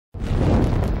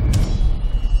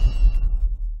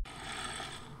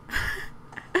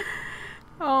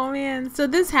Oh man, so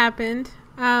this happened.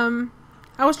 I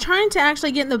was trying to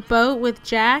actually get in the boat with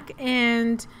Jack,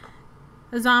 and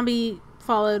a zombie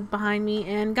followed behind me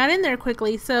and got in there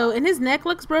quickly. So, and his neck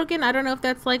looks broken. I don't know if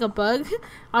that's like a bug.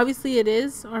 Obviously it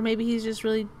is, or maybe he's just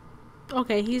really...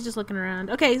 Okay, he's just looking around.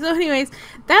 Okay, so anyways,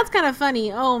 that's kind of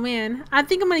funny. Oh man, I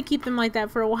think I'm gonna keep them like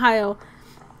that for a while.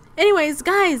 Anyways,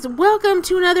 guys, welcome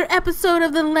to another episode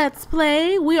of the Let's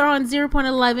Play. We are on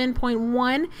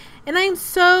 0.11.1, and I'm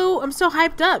so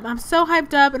hyped up. I'm so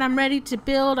hyped up, and I'm ready to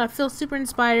build. I feel super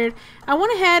inspired. I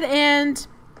went ahead and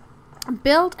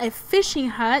built a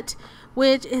fishing hut,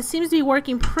 which it seems to be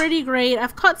working pretty great.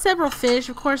 I've caught several fish.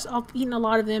 Of course, I've eaten a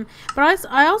lot of them. But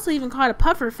I also even caught a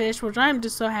puffer fish, which I'm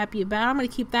just so happy about. I'm going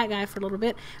to keep that guy for a little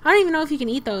bit. I don't even know if you can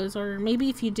eat those, or maybe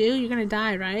if you do, you're going to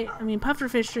die, right? I mean, puffer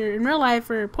fish are, in real life,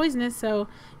 are poisonous, so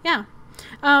yeah.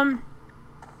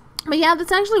 But yeah,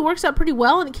 this actually works out pretty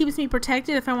well, and it keeps me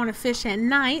protected if I want to fish at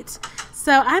night.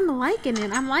 So I'm liking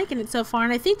it. I'm liking it so far,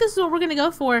 and I think this is what we're going to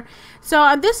go for.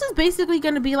 So this is basically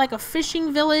going to be like a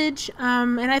fishing village,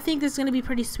 and I think this is going to be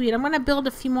pretty sweet. I'm going to build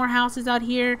a few more houses out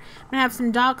here. I'm going to have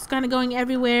some docks kind of going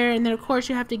everywhere, and then of course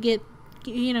you have to get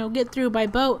through by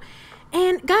boat.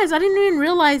 And guys, I didn't even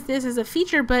realize this as a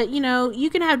feature, but you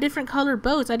can have different colored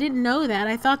boats. I didn't know that.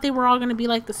 I thought they were all going to be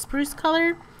like the spruce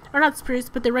color, or not spruce,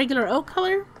 but the regular oak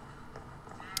color.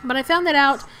 But I found that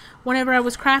out whenever I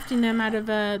was crafting them out of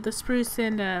the spruce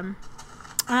and,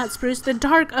 not spruce, the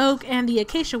dark oak and the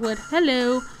acacia wood.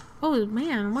 Hello. Oh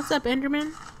man, what's up,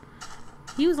 Enderman?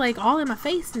 He was like all in my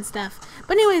face and stuff.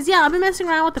 But anyways, yeah, I've been messing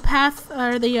around with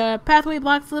the pathway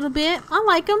blocks a little bit. I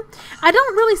like them. I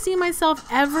don't really see myself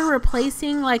ever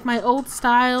replacing like my old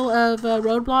style of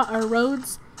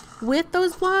roads with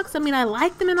those blocks. I mean, I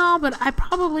like them and all, but I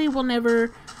probably will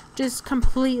never just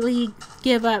completely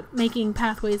give up making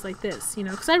pathways like this,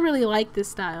 because I really like this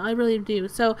style. I really do.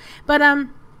 So, but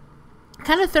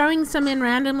kind of throwing some in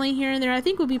randomly here and there, I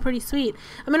think would be pretty sweet.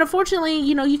 I mean, unfortunately,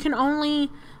 you can only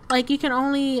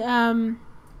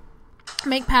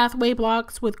make pathway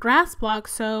blocks with grass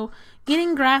blocks, so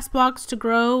getting grass blocks to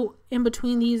grow in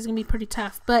between these is gonna be pretty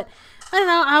tough. But I don't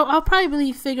know, I'll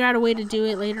probably figure out a way to do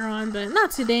it later on, but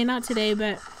not today,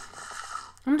 but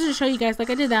I'm just gonna show you guys. Like,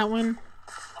 I did that one,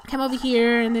 come over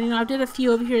here, and then I did a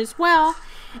few over here as well.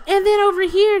 And then over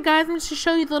here, guys, I'm just to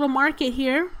show you the little market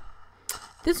here.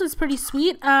 This was pretty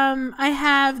sweet. There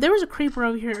was a creeper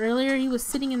over here earlier. He was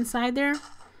sitting inside there,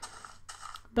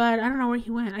 but I don't know where he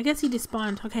went. I guess he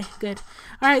despawned. Okay, good.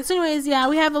 Alright, so anyways, yeah,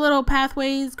 we have a little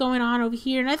pathways going on over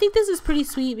here, and I think this is pretty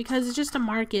sweet because it's just a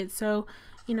market, so,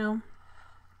 I don't know,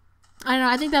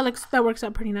 I think that works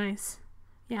out pretty nice.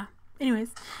 Yeah.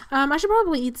 Anyways, I should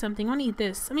probably eat something. I want to eat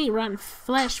this. I'm going to eat rotten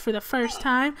flesh for the first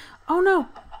time. Oh no.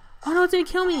 Oh no, it's going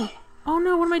to kill me. Oh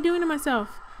no, what am I doing to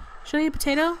myself? Should I eat a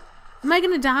potato? Am I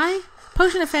going to die?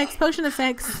 Potion effects, potion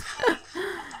effects.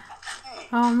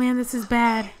 Oh man, this is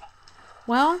bad.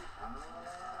 Well,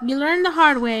 you learn the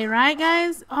hard way, right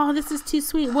guys? Oh, this is too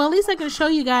sweet. Well, at least I can show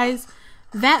you guys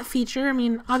that feature. I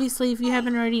mean, obviously, if you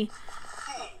haven't already...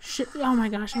 Oh my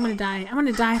gosh, I'm going to die. I'm going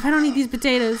to die if I don't eat these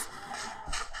potatoes.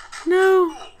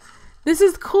 No, this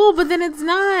is cool, but then it's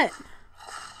not.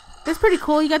 That's pretty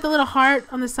cool. You got the little heart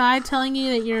on the side telling you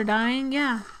that you're dying.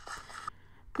 Yeah.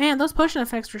 Man, those potion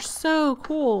effects were so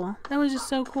cool. That was just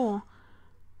so cool.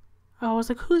 Oh, I was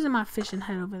like, who's in my fishing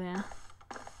hut over there?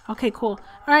 Okay, cool.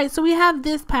 Alright, so we have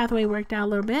this pathway worked out a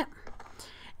little bit.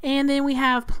 And then we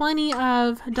have plenty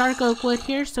of dark oak wood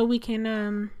here, so we can,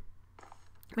 man,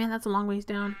 that's a long ways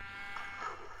down.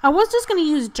 I was just going to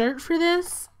use dirt for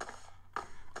this.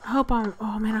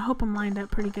 Oh man, I hope I'm lined up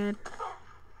pretty good.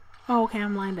 Oh, okay,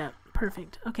 I'm lined up.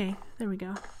 Perfect. Okay, there we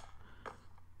go.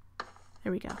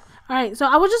 There we go. Alright, so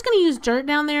I was just going to use dirt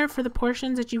down there for the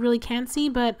portions that you really can't see,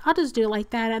 but I'll just do it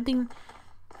like that. I think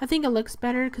it looks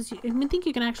better because I think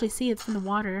you can actually see it's in the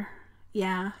water.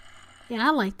 Yeah. Yeah,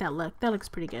 I like that look. That looks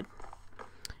pretty good.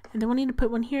 And then we need to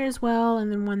put one here as well,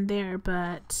 and then one there,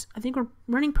 but I think we're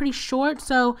running pretty short,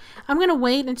 so I'm going to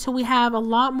wait until we have a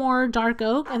lot more dark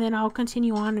oak, and then I'll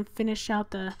continue on and finish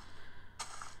out the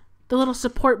little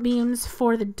support beams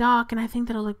for the dock, and I think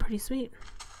that'll look pretty sweet.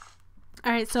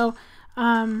 Alright, so,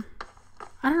 I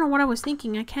don't know what I was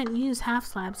thinking. I can't use half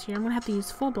slabs here. I'm going to have to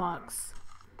use full blocks.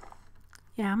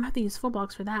 Yeah, I'm going to have to use full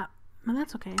blocks for that, but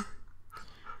that's okay.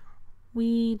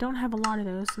 We don't have a lot of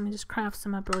those, so let me just craft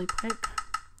some up really quick.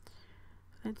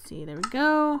 Let's see, there we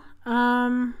go. I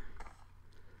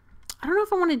don't know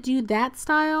if I want to do that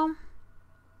style.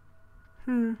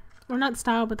 Or not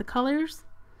style, but the colors.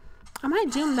 I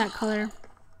might do them that color.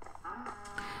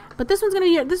 But this one's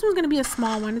gonna be a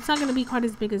small one. It's not gonna be quite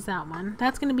as big as that one.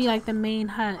 That's gonna be like the main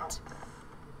hut.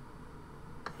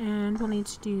 And we'll need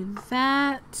to do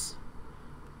that.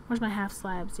 Where's my half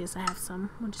slabs? Yes, I have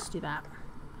some. We'll just do that.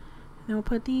 And then we'll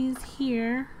put these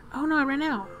here. Oh no, I ran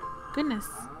out. Goodness.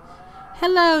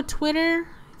 Hello, Twitter.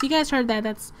 If you guys heard that,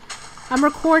 that's... I'm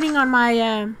recording on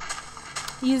my...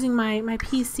 using my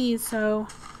PC, so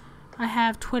I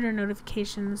have Twitter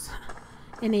notifications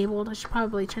enabled. I should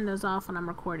probably turn those off when I'm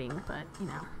recording, but, you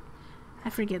know,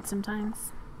 I forget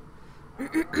sometimes.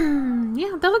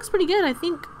 Yeah, that looks pretty good, I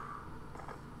think.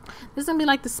 This is gonna be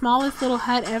like the smallest little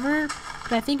hut ever,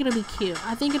 but I think it'll be cute.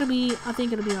 I think it'll be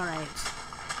alright.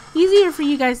 Easier for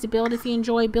you guys to build if you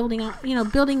enjoy building, you know,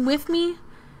 building with me.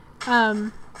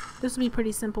 This will be a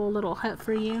pretty simple little hut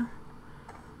for you.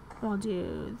 I'll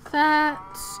do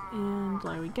that, and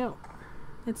there we go.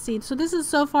 Let's see. So this is,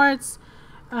 so far it's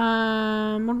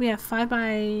what do we have? 5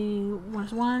 by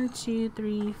 1, 2,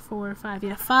 3, 4, 5.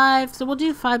 Yeah, 5. So we'll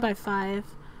do 5 by 5.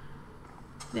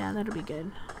 Yeah, that'll be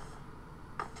good.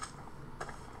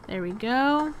 There we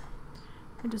go.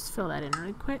 I'll just fill that in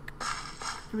really quick.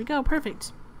 There we go.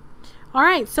 Perfect. All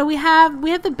right. So we have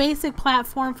the basic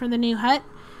platform for the new hut.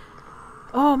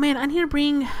 Oh man, I need to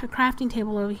bring a crafting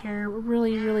table over here.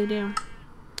 Really, really do.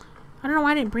 I don't know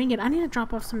why I didn't bring it. I need to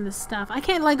drop off some of this stuff. I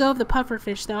can't let go of the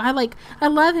pufferfish though. I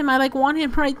love him. I want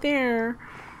him right there.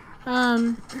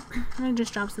 I'm gonna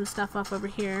just drop some stuff off over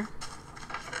here.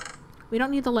 We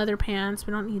don't need the leather pants.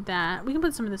 We don't need that. We can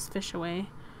put some of this fish away.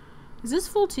 Is this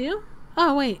full too?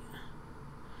 Oh wait.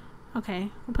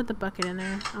 Okay, we'll put the bucket in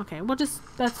there. Okay,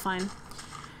 that's fine.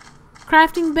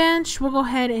 Crafting bench. We'll go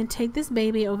ahead and take this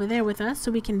baby over there with us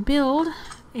so we can build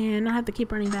and not have to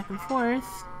keep running back and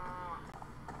forth.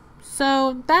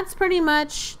 So that's pretty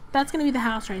much, that's gonna be the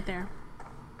house right there.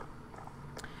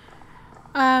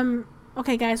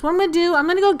 Okay guys, what I'm gonna do, I'm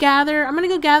gonna go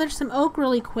gather some oak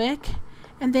really quick,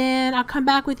 and then I'll come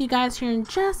back with you guys here in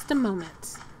just a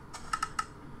moment.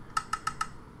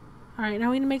 Alright,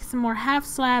 now we need to make some more half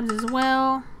slabs as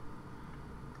well.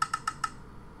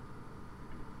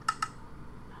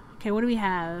 Okay, what do we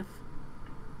have?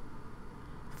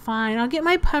 Fine, I'll get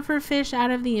my pufferfish out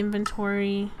of the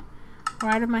inventory. Or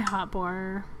out of my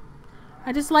hotbar.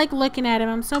 I just like looking at him.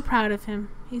 I'm so proud of him.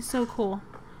 He's so cool.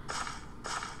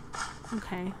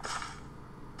 Okay.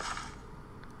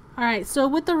 Alright, so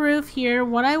with the roof here,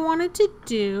 what I wanted to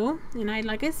do, and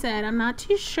like I said, I'm not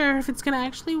too sure if it's going to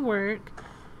actually work.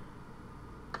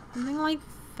 Something like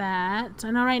that.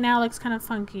 I know right now it looks kind of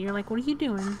funky. You're like, what are you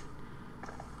doing?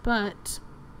 But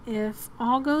if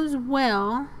all goes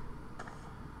well,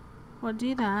 we'll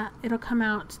do that. It'll come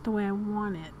out the way I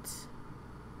want it.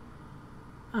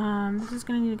 This is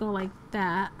gonna need to go like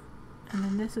that, and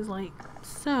then this is like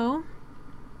so.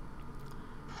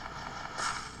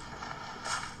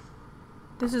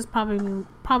 This is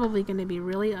probably gonna be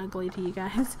really ugly to you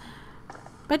guys,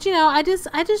 but you know, I just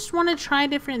want to try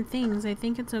different things. I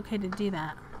think it's okay to do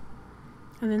that.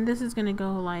 And then this is gonna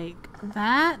go like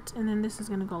that, and then this is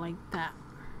gonna go like that.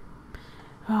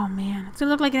 Oh man, it's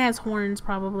gonna look like it has horns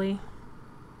probably.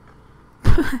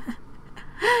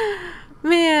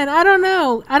 Man, I don't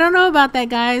know. I don't know about that,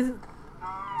 guys.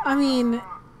 I mean,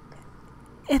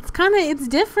 it's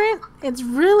different. It's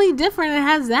really different. It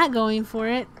has that going for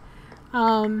it.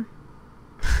 Man,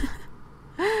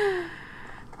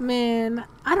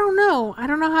 I don't know. I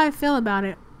don't know how I feel about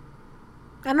it.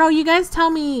 I don't know. You guys tell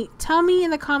me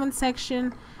in the comment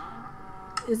section,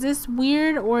 is this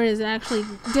weird or is it actually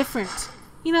different?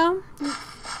 You know?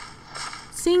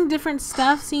 Seeing different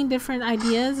stuff, seeing different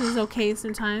ideas is okay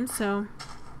sometimes. So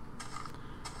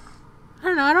I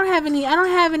don't know. I don't have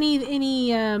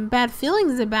any bad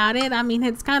feelings about it. I mean,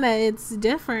 it's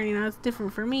different. You know, it's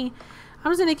different for me. I'm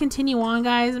just gonna continue on,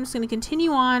 guys. I'm just gonna continue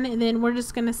on, and then we're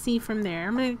just gonna see from there.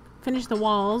 I'm gonna finish the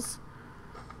walls.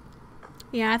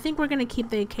 Yeah, I think we're gonna keep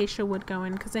the acacia wood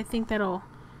going because I think that'll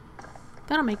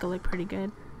make it look pretty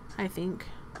good. I think.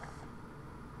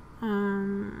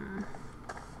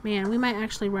 Man, we might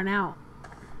actually run out.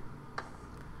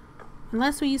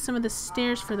 Unless we use some of the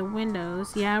stairs for the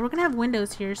windows. Yeah, we're gonna have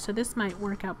windows here, so this might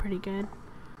work out pretty good.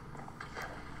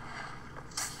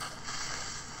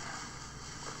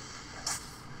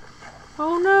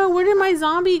 Oh no, where did my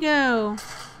zombie go?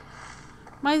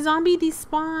 My zombie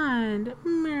despawned.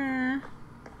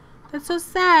 That's so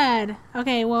sad.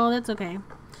 Okay, well, that's okay.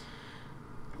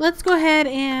 Let's go ahead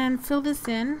and fill this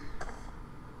in.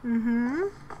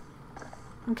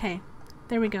 Okay,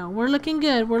 there we go. We're looking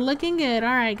good. We're looking good.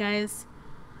 Alright, guys.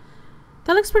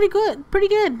 That looks pretty good. Pretty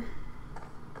good.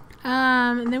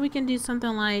 And then we can do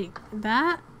something like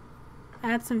that.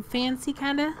 Add some fancy,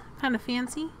 kind of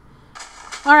fancy.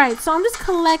 Alright, so I'm just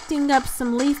collecting up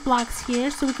some leaf blocks here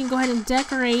so we can go ahead and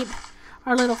decorate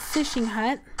our little fishing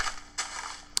hut.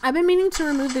 I've been meaning to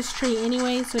remove this tree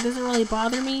anyway, so it doesn't really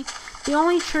bother me. The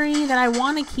only tree that I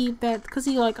want to keep that, because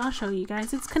I'll show you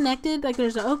guys. It's connected. Like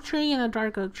there's an oak tree and a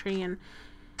dark oak tree, and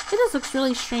it just looks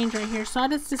really strange right here. So I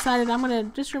just decided I'm going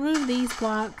to just remove these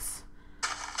blocks.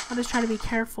 I'll just try to be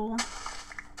careful.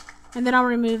 And then I'll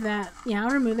remove that. Yeah,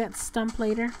 I'll remove that stump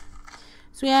later.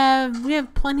 So we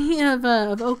have plenty of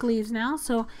oak leaves now.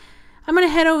 So I'm going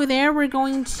to head over there. We're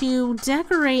going to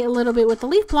decorate a little bit with the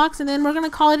leaf blocks, and then we're going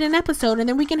to call it an episode. And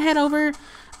then we can head over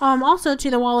also to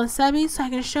the wall of Subbies so I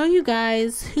can show you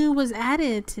guys who was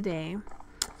added today.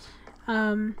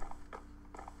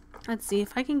 Let's see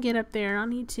if I can get up there. I'll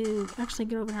need to actually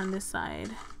get over here on this side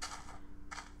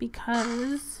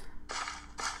because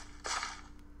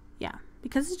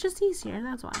it's just easier.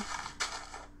 That's why.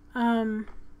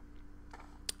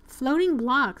 Floating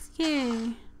blocks.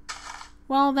 Yay.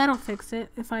 Well, that'll fix it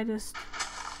if I just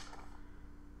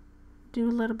do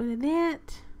a little bit of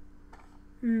that.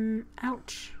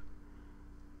 Ouch.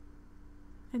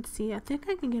 Let's see. I think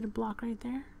I can get a block right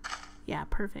there. Yeah,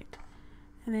 perfect.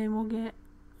 And then we'll get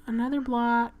another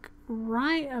block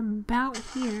right about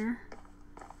here.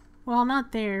 Well,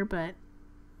 not there, but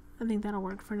I think that'll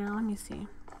work for now. Let me see.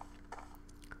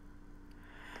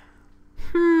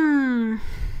 I'm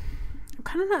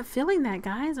kind of not feeling that,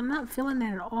 guys. I'm not feeling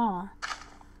that at all.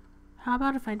 How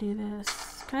about if I do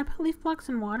this? Can I put leaf blocks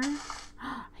in water?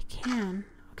 I can.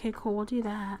 Okay, cool. We'll do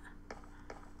that.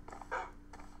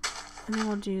 And then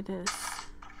we'll do this.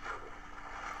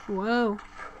 Whoa.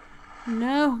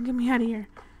 No, get me out of here.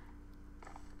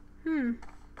 That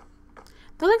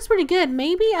looks pretty good.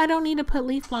 Maybe I don't need to put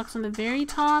leaf blocks on the very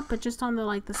top, but just on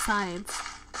the sides.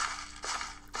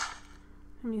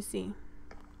 Let me see.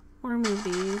 We'll remove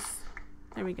these.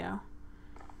 There we go.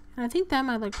 And I think that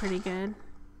might look pretty good.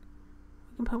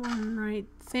 We can put one right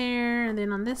there, and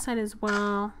then on this side as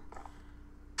well.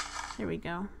 There we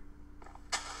go.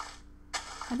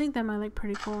 I think that might look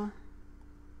pretty cool.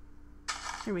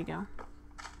 There we go.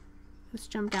 Let's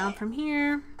jump down from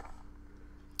here.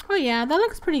 Oh yeah, that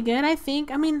looks pretty good, I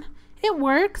think. I mean, it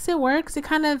works. It works. It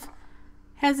kind of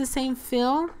has the same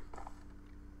feel.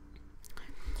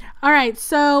 Alright,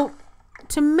 so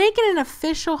to make it an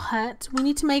official hut, we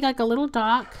need to make like a little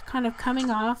dock kind of coming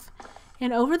off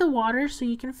and over the water so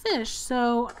you can fish.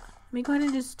 So let me go ahead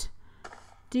and just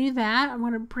do that. I'm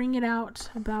going to bring it out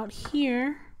about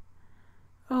here.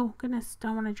 Oh goodness,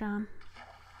 don't want to drown.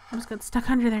 I just got stuck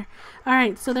under there.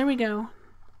 Alright, so there we go.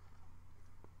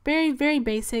 Very, very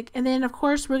basic. And then of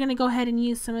course we're going to go ahead and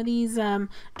use some of these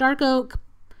dark oak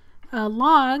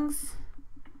logs.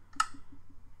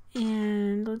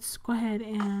 And let's go ahead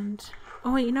and...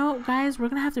 Oh wait, you know what guys? We're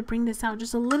going to have to bring this out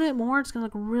just a little bit more. It's going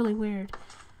to look really weird.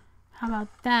 How about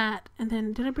that? And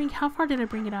then how far did I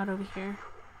bring it out over here?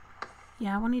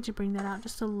 Yeah, I will need to bring that out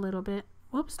just a little bit.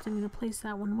 Whoops, didn't mean to place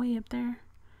that one way up there.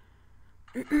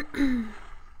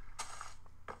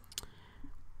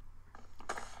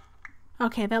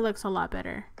 Okay, that looks a lot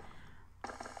better.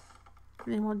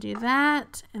 And then we'll do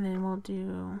that, and then we'll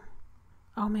do...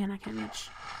 Oh man, I can't reach.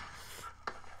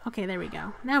 Okay, there we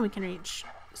go. Now we can reach.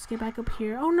 Let's get back up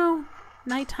here. Oh no,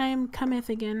 nighttime cometh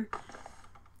again.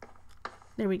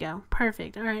 There we go.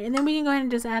 Perfect. All right, and then we can go ahead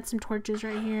and just add some torches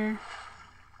right here.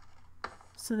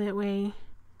 So that way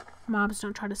mobs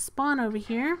don't try to spawn over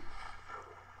here.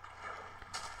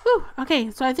 Whew.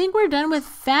 Okay, so I think we're done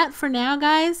with that for now,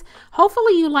 guys.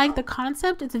 Hopefully you like the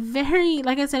concept. It's very,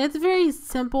 like I said, it's very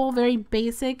simple, very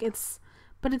basic.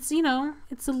 But it's, you know,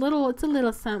 it's a little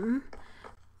something.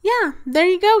 Yeah, there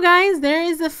you go, guys. There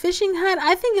is the fishing hut.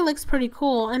 I think it looks pretty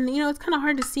cool. And, you know, it's kind of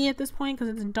hard to see at this point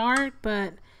because it's dark,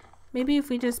 but maybe if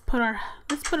we just put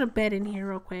let's put a bed in here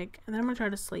real quick. And then I'm going to try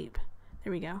to sleep.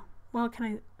 There we go. Well, can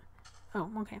I... Oh,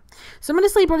 okay. So I'm going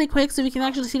to sleep really quick so we can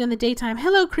actually see it in the daytime.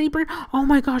 Hello, creeper. Oh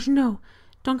my gosh, no.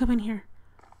 Don't come in here.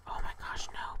 Oh my gosh,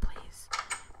 no, please.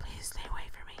 Please stay away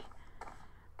from me.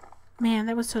 Man,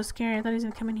 that was so scary. I thought he was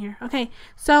going to come in here. Okay,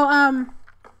 so,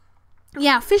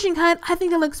 yeah, fishing hut. I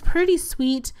think it looks pretty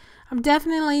sweet. I'm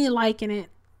definitely liking it.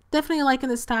 Definitely liking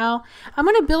the style. I'm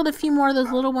going to build a few more of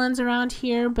those little ones around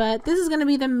here, but this is going to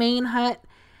be the main hut.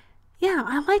 Yeah,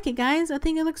 I like it, guys. I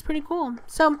think it looks pretty cool.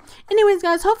 So, anyways,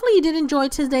 guys, hopefully you did enjoy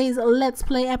today's Let's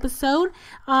Play episode.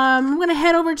 I'm going to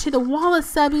head over to the wall of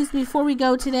Subbies before we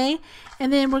go today.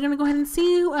 And then we're going to go ahead and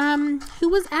see who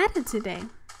was added today.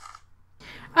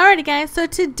 Alrighty, guys. So,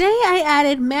 today I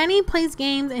added Manny Plays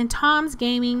Games and Tom's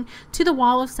Gaming to the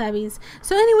wall of Subbies.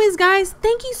 So, anyways, guys,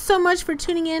 thank you so much for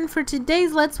tuning in for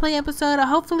today's Let's Play episode. I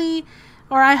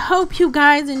hope you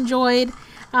guys enjoyed.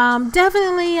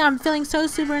 Definitely, I'm feeling so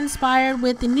super inspired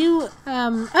with the new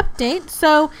update.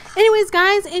 So anyways,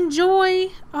 guys, enjoy.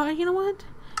 Oh, you know what?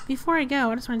 Before I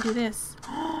go, I just want to do this.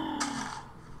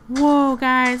 Whoa,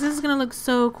 guys, this is gonna look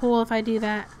so cool if I do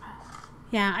that.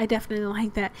 Yeah, I definitely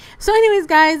like that. So anyways,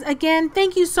 guys, again,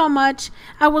 thank you so much.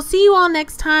 I will see you all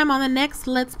next time on the next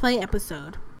Let's Play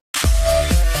episode.